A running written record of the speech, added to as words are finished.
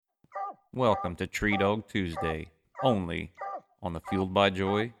Welcome to Tree Dog Tuesday, only on the Fueled by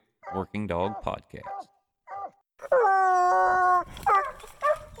Joy Working Dog Podcast.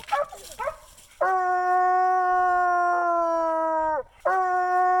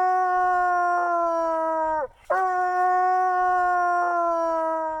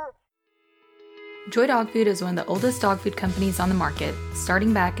 Joy Dog Food is one of the oldest dog food companies on the market,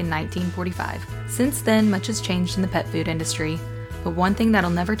 starting back in 1945. Since then, much has changed in the pet food industry, but one thing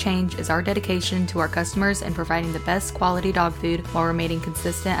that'll never change is our dedication to our customers and providing the best quality dog food while remaining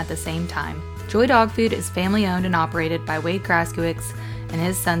consistent at the same time. Joy Dog Food is family owned and operated by Wade Kraskowicz and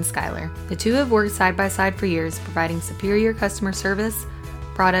his son Skylar. The two have worked side by side for years, providing superior customer service,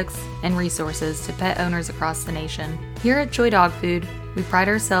 products, and resources to pet owners across the nation. Here at Joy Dog Food, we pride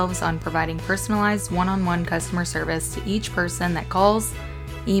ourselves on providing personalized one-on-one customer service to each person that calls,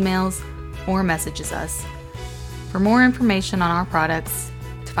 emails, or messages us. For more information on our products,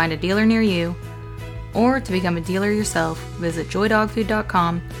 to find a dealer near you, or to become a dealer yourself, visit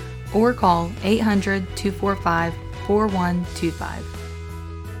joydogfood.com or call 800-245-4125.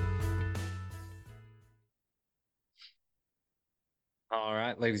 All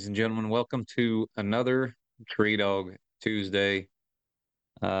right, ladies and gentlemen, welcome to another Tree Dog Tuesday.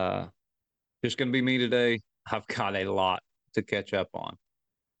 Just going to be me today. I've got a lot to catch up on.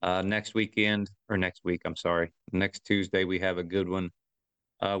 Next Tuesday, we have a good one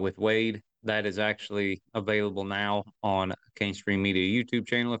with Wade. That is actually available now on Cane Stream Media YouTube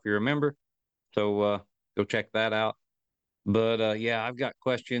channel, if you remember. So go check that out. But yeah, I've got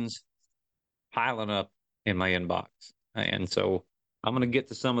questions piling up in my inbox. And so I'm going to get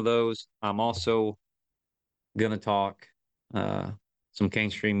to some of those. I'm also going to talk some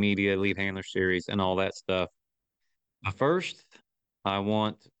Cane Stream Media Lead Handler Series and all that stuff. But first, I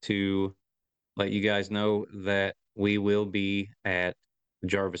want to let you guys know that we will be at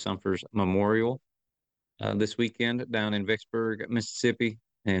Jarvis Humphers Memorial this weekend down in Vicksburg, Mississippi.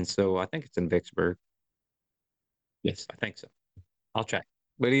 And so I think it's in Vicksburg. Yes, I think so. I'll check.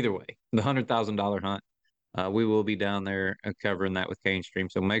 But either way, the $100,000 hunt, we will be down there covering that with Cane Stream.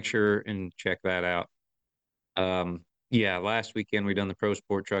 So make sure and check that out. Yeah, last weekend we done the Pro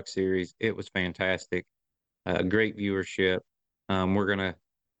Sport Truck Series. It was fantastic. Great viewership. We're gonna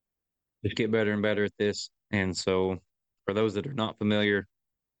just get better and better at this. And so, for those that are not familiar,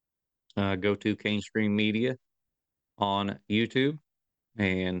 go to Cane Stream Media on YouTube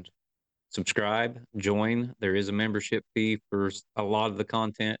and subscribe, join. There is a membership fee for a lot of the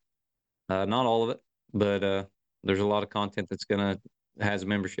content, not all of it, but there's a lot of content that's has a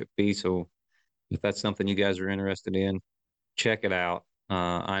membership fee. So if that's something you guys are interested in, check it out.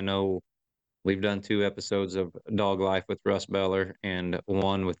 I know we've done 2 episodes of Dog Life with Russ Beller and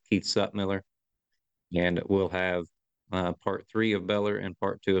one with Keith Sutmiller, and we'll have part 3 of Beller and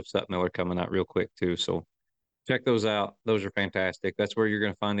part 2 of Sutmiller coming out real quick too. So check those out. Those are fantastic. That's where you're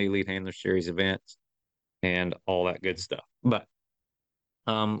going to find the Elite Handler Series events and all that good stuff. But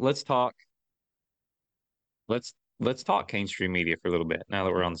let's talk. Let's talk Cane Stream Media for a little bit now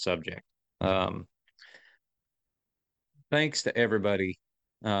that we're on the subject. Thanks to everybody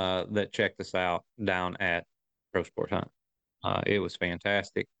that checked us out down at Pro Sport Hunt. It was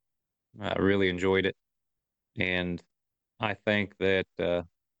fantastic. I really enjoyed it, and I think that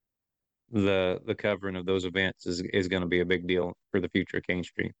the covering of those events is going to be a big deal for the future of Cane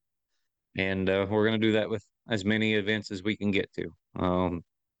Stream, and we're going to do that with as many events as we can get to. Coon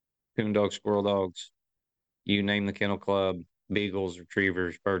dogs, squirrel dogs, you name the kennel club, beagles,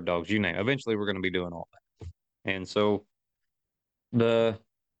 retrievers, bird dogs, you name it. Eventually, we're going to be doing all that, and so the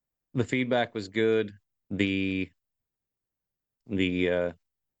feedback was good. The the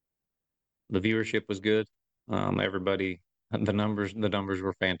viewership was good. Everybody, the numbers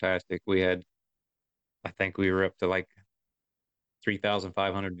were fantastic. I think we were up to like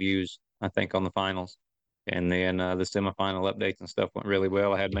 3,500 views, I think, on the finals. And then the semifinal updates and stuff went really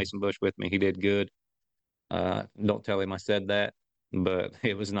well. I had Mason Bush with me. He did good. Don't tell him I said that, but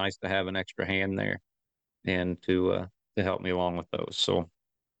it was nice to have an extra hand there and to help me along with those. So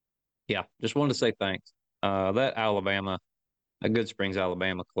yeah, just wanted to say thanks. That Good Springs,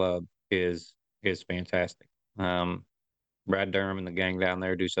 Alabama club is fantastic. Brad Durham and the gang down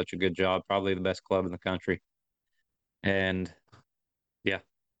there do such a good job. Probably the best club in the country. And yeah,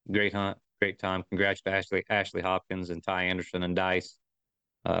 great hunt, great time. Congrats to Ashley Hopkins and Ty Anderson and Dice.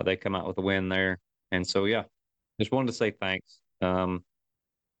 They come out with a win there. And so yeah, just wanted to say thanks. That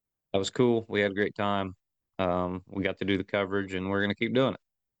was cool. We had a great time. We got to do the coverage, and we're gonna keep doing it.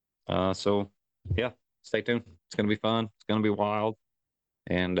 So yeah, stay tuned. It's gonna be fun. It's gonna be wild,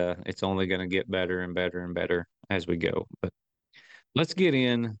 and it's only gonna get better and better and better as we go. But let's get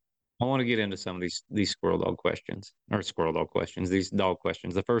in I want to get into some of these squirrel dog questions or squirrel dog questions, these dog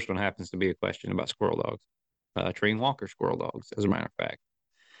questions. The first one happens to be a question about squirrel dogs, Treeing Walker squirrel dogs, as a matter of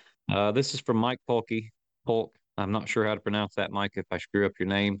fact. This is from Mike Polkey. Polk. I'm not sure how to pronounce that, Mike. If I screw up your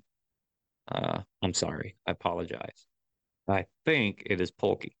name, I'm sorry. I apologize. I think it is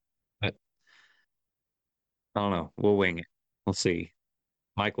Polkey, but I don't know. We'll wing it. We'll see.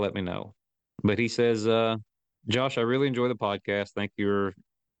 Mike, let me know. But he says, Josh, I really enjoy the podcast. Thank you.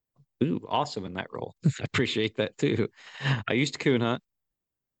 You're awesome in that role. I appreciate that too. I used to coon hunt,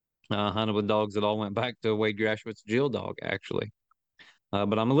 hunted with dogs that all went back to Wade Grashwood's Jill dog, actually.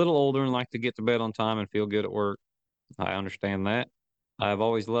 But I'm a little older and like to get to bed on time and feel good at work. I understand that. I've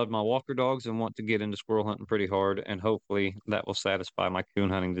always loved my walker dogs and want to get into squirrel hunting pretty hard, and hopefully that will satisfy my coon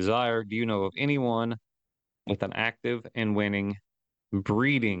hunting desire. Do you know of anyone with an active and winning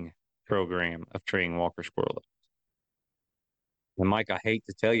breeding program of treeing walker squirrel dogs? And Mike, I hate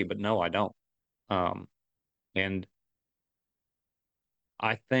to tell you, but no, I don't. Um, and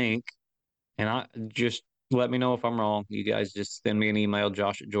I think, and I just let me know if I'm wrong. You guys just send me an email,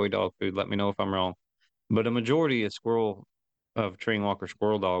 Josh at Joy Dog Food. Let me know if I'm wrong. But a majority of treeing walker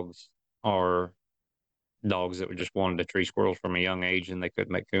squirrel dogs are dogs that just wanted to tree squirrels from a young age and they could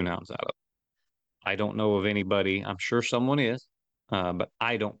make coonhounds out of. I don't know of anybody. I'm sure someone is, but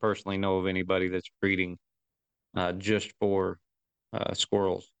I don't personally know of anybody that's breeding just for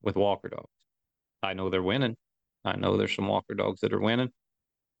squirrels with walker dogs. I know they're winning. I know there's some walker dogs that are winning,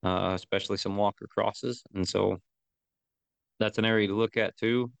 especially some walker crosses, and so that's an area to look at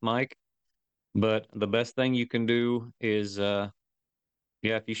too, Mike. But the best thing you can do is, yeah,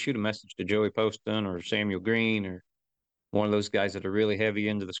 if you shoot a message to Joey Poston or Samuel Green or one of those guys that are really heavy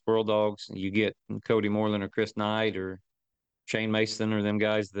into the squirrel dogs, you get Cody Moreland or Chris Knight or Shane Mason or them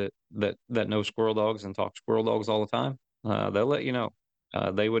guys that know squirrel dogs and talk squirrel dogs all the time. They'll let you know.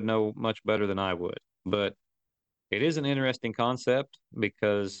 They would know much better than I would. But it is an interesting concept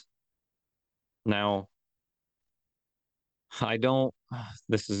because now I don't.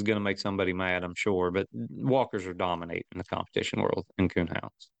 This is going to make somebody mad, I'm sure, but walkers are dominating the competition world in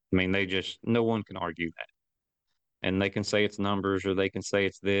coonhounds. I mean, no one can argue that. And they can say it's numbers or they can say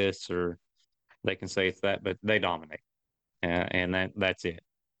it's this or they can say it's that, but they dominate. And that's it.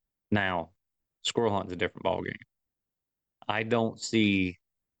 Now, squirrel hunting's a different ballgame. I don't see,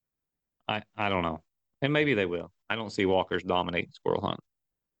 I don't know. And maybe they will. I don't see walkers dominating squirrel hunt.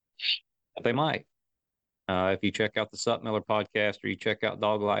 But they might. If you check out the Sutmiller podcast or you check out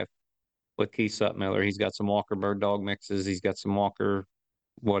Dog Life with Keith Sutmiller, he's got some Walker bird dog mixes. He's got some Walker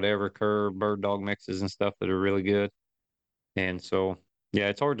whatever curve bird dog mixes and stuff that are really good. And so, yeah,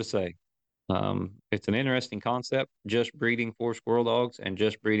 it's hard to say. It's an interesting concept, just breeding for squirrel dogs and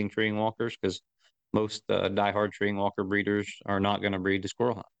just breeding treeing walkers, because most diehard treeing walker breeders are not going to breed to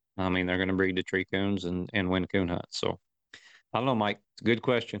squirrel hunt. I mean, they're going to breed to tree coons and win coon hunts. So I don't know, Mike. It's a good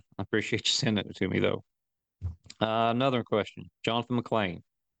question. I appreciate you sending it to me, though. Another question, Jonathan McLean.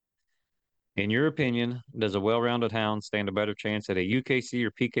 In your opinion, does a well-rounded hound stand a better chance at a UKC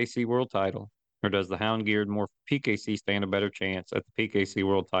or PKC world title, or does the hound geared more for PKC stand a better chance at the PKC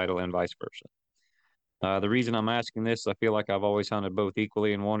world title and vice versa? The reason I'm asking this, I feel like I've always hunted both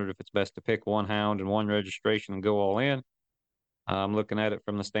equally and wondered if it's best to pick one hound and one registration and go all in. I'm looking at it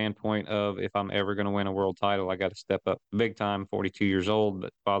from the standpoint of if I'm ever going to win a world title, I got to step up big time, 42 years old,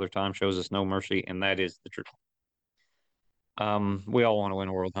 but Father Time shows us no mercy, and that is the truth. We all want to win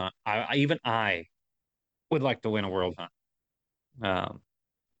a world hunt. Even I would like to win a world hunt.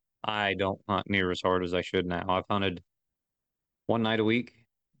 I don't hunt near as hard as I should now. I've hunted one night a week,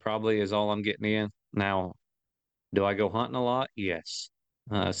 probably is all I'm getting in. Now, do I go hunting a lot? Yes.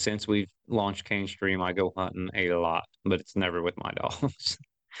 Since we've launched Cane Stream, I go hunting a lot, but it's never with my dogs.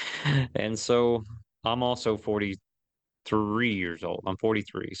 And so I'm also 43 years old. I'm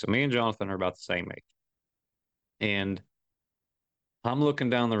 43. So me and Jonathan are about the same age. And I'm looking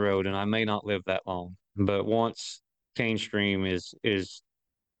down the road and I may not live that long, but once Cane Stream is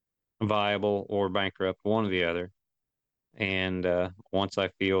viable or bankrupt, one or the other, and once I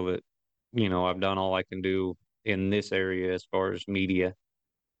feel that, I've done all I can do in this area as far as media,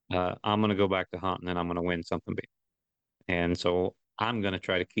 I'm going to go back to hunting and I'm going to win something big. And so I'm going to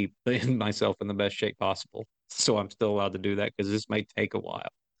try to keep myself in the best shape possible. So I'm still allowed to do that because this may take a while.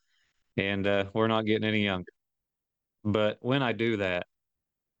 And we're not getting any younger. But when I do that,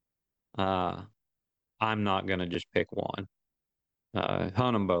 I'm not going to just pick one. Hunt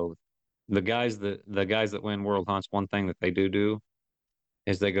them both. The guys that win world hunts, one thing that they do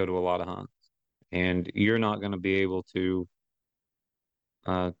is they go to a lot of hunts, and you're not going to be able to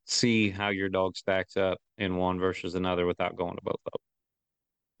see how your dog stacks up in one versus another without going to both of them.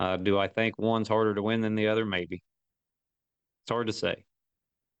 Do I think one's harder to win than the other? Maybe. It's hard to say.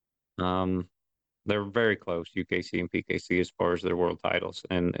 Um, they're very close, UKC and PKC, as far as their world titles,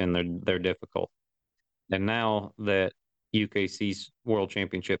 and they're difficult. And now that UKC's world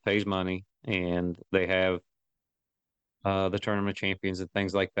championship pays money and they have the tournament champions and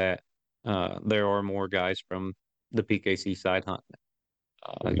things like that, there are more guys from the PKC side hunting.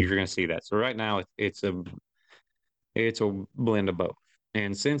 You're going to see that. So right now it's a blend of both.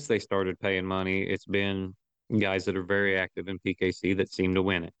 And since they started paying money, it's been guys that are very active in PKC that seem to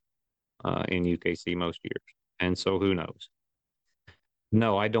win it in UKC most years. And so who knows?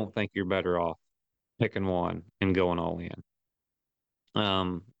 No, I don't think you're better off picking one and going all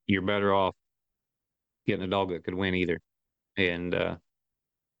in. You're better off getting a dog that could win either. And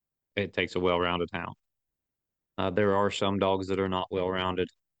it takes a well-rounded hound. There are some dogs that are not well-rounded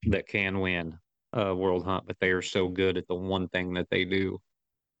that can win a world hunt, but they are so good at the one thing that they do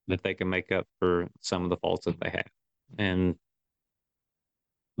that they can make up for some of the faults that they have. And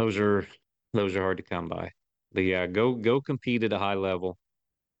those are hard to come by. But yeah, go compete at a high level.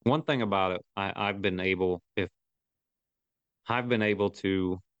 One thing about it, I've been able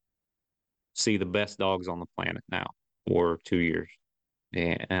to see the best dogs on the planet now for 2 years.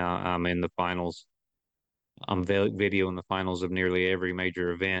 And I'm in the finals. I'm videoing the finals of nearly every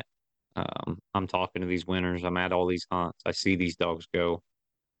major event. I'm talking to these winners. I'm at all these hunts. I see these dogs go.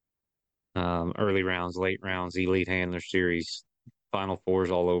 Early rounds, late rounds, elite handler series, final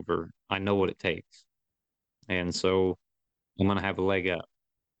fours all over. I know what it takes. And so I'm going to have a leg up.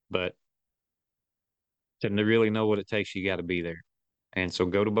 But to really know what it takes, you got to be there. And so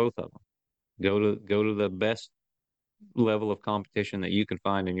go to both of them. Go to the best level of competition that you can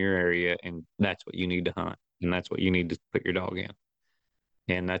find in your area, and that's what you need to hunt, and that's what you need to put your dog in.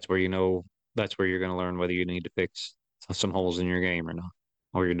 And that's where you're going to learn whether you need to fix some holes in your game or not,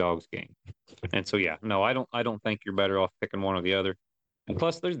 or your dog's game. And so yeah, no, I don't think you're better off picking one or the other. And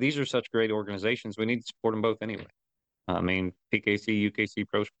plus, these are such great organizations. We need to support them both anyway. I mean, PKC, UKC,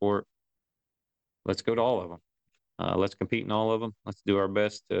 Pro Sport. Let's go to all of them. Let's compete in all of them. Let's do our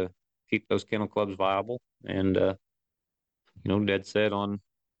best to keep those kennel clubs viable and, dead set on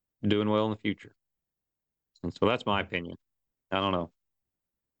doing well in the future. And so that's my opinion. I don't know.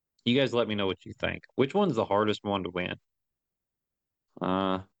 You guys let me know what you think. Which one's the hardest one to win?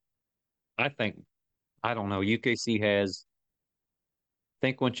 Uh, I think, I don't know. UKC has, I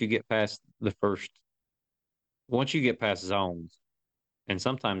think once you get past zones and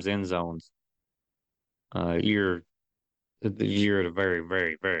sometimes in zones, uh, you're, you're at a very,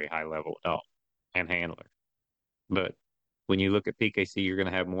 very, very high level dog and handler. But when you look at PKC, you're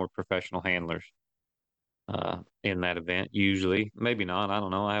going to have more professional handlers in that event, usually. Maybe not. I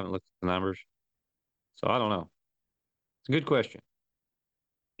don't know. I haven't looked at the numbers. So I don't know. It's a good question.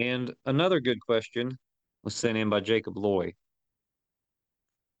 And another good question was sent in by Jacob Loy.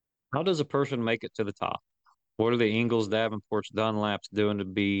 How does a person make it to the top? What are the Ingles, Davenports, Dunlaps doing to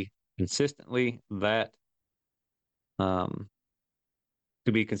be consistently that um,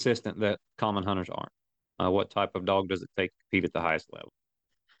 to be consistent that common hunters aren't? What type of dog does it take to compete at the highest level?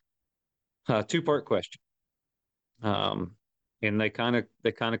 Two-part question. And they kind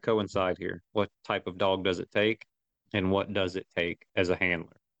of coincide here. What type of dog does it take, and what does it take as a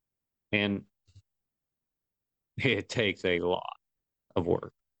handler? And it takes a lot of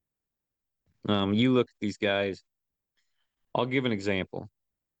work. You look at these guys. I'll give an example.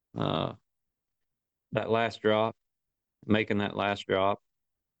 Uh, that last drop, making that last drop,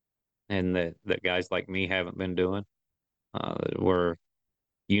 and that guys like me haven't been doing, where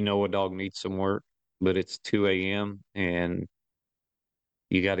a dog needs some work, but it's 2 a.m. and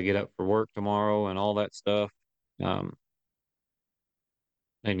you got to get up for work tomorrow and all that stuff. Um,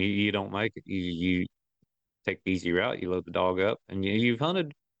 and you don't make it. You take the easy route. You load the dog up, and you've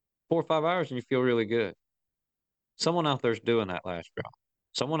hunted 4 or 5 hours, and you feel really good. Someone out there's doing that last drop.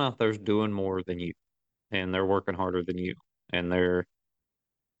 Someone out there's doing more than you, and they're working harder than you, and they're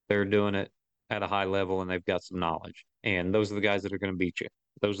doing it at a high level, and they've got some knowledge. And those are the guys that are going to beat you.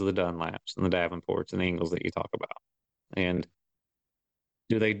 Those are the Dunlaps and the Davenports and the Ingles that you talk about. And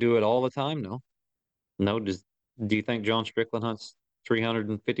do they do it all the time? No. No. Do you think John Strickland hunts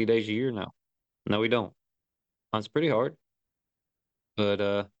 350 days a year? No. No, we don't. Hunts pretty hard,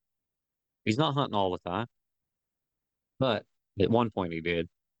 but he's not hunting all the time. But at one point he did.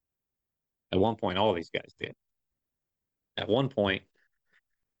 At one point, all these guys did. At one point,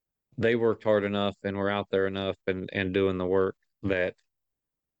 they worked hard enough and were out there enough and doing the work that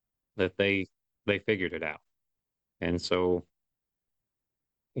they figured it out. And so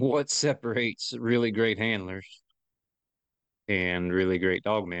what separates really great handlers and really great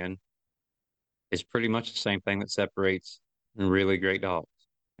dog men is pretty much the same thing that separates really great dogs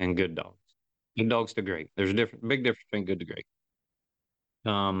and good dogs. Good dogs to great. There's a big difference between good to great.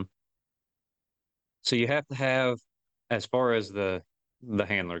 Um, so you have to have, as far as the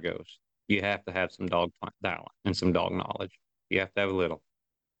handler goes, you have to have some dog talent and some dog knowledge. You have to have a little,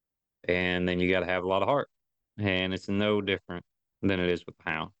 and then you got to have a lot of heart. And it's no different than it is with the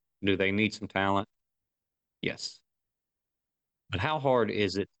hound. Do they need some talent? Yes. But how hard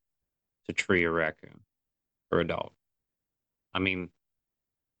is it to tree a raccoon or a dog? I mean,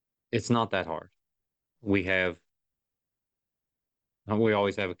 it's not that hard. We have we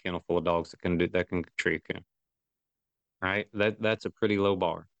always have a kennel full of dogs that can tree a coon, right? That's a pretty low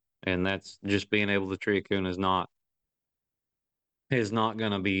bar, and that's just being able to tree a coon is not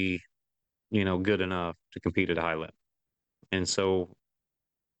going to be good enough to compete at a high level. And so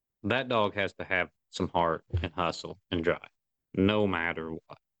that dog has to have some heart and hustle and drive, no matter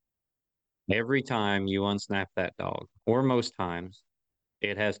what. Every time you unsnap that dog, or most times,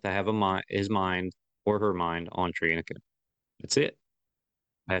 it has to have his mind or her mind on treeing a coon. That's it.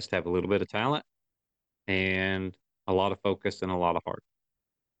 It has to have a little bit of talent and a lot of focus and a lot of heart.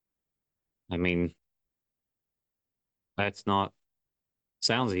 I mean, that's not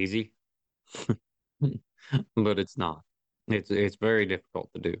sounds easy, but it's not. It's very difficult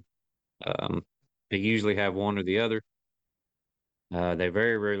to do. Um, they usually have one or the other. They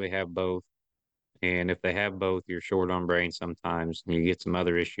very rarely have both. And if they have both, you're short on brain sometimes, and you get some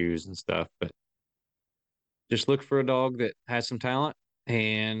other issues and stuff. But just look for a dog that has some talent.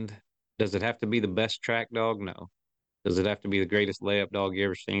 And does it have to be the best track dog? No. Does it have to be the greatest layup dog you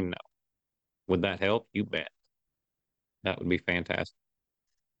ever seen? No. Would that help? You bet. That would be fantastic.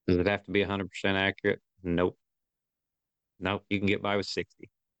 Does it have to be 100% accurate? Nope. Nope. You can get by with 60.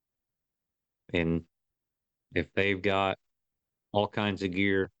 And if they've got all kinds of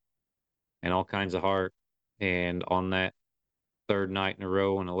gear and all kinds of heart, and on that third night in a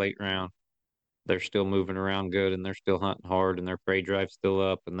row in a late round, they're still moving around good and they're still hunting hard and their prey drive's still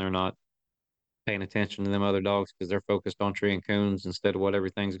up and they're not paying attention to them other dogs because they're focused on treeing coons instead of what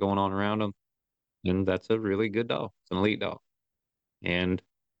everything's going on around them. And that's a really good dog. It's an elite dog. And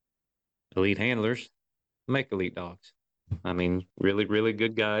elite handlers make elite dogs. I mean, really, really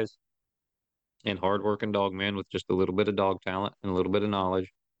good guys and hardworking dog men with just a little bit of dog talent and a little bit of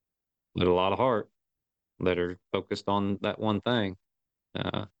knowledge, with a lot of heart, that are focused on that one thing,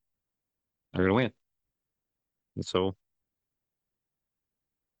 are going to win. And so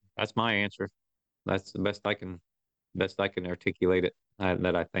that's my answer. That's the best I can articulate it,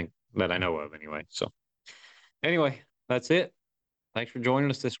 that I think that I know of anyway. So anyway, that's it. Thanks for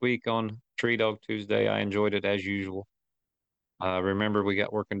joining us this week on Tree Dog Tuesday. I enjoyed it as usual. Remember, we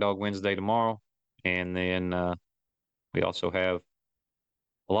got Working Dog Wednesday tomorrow, and then we also have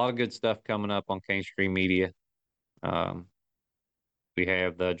a lot of good stuff coming up on Cane Stream Media. Um, we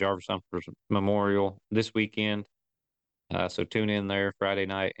have the Jarvis Humphreys Memorial this weekend. So tune in there Friday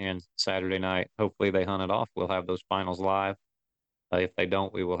night and Saturday night. Hopefully they hunt it off. We'll have those finals live. If they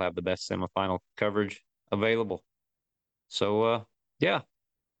don't, we will have the best semifinal coverage available. So, yeah,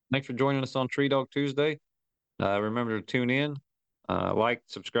 thanks for joining us on Tree Dog Tuesday. Remember to tune in, like,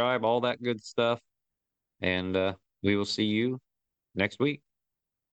 subscribe, all that good stuff. And we will see you next week.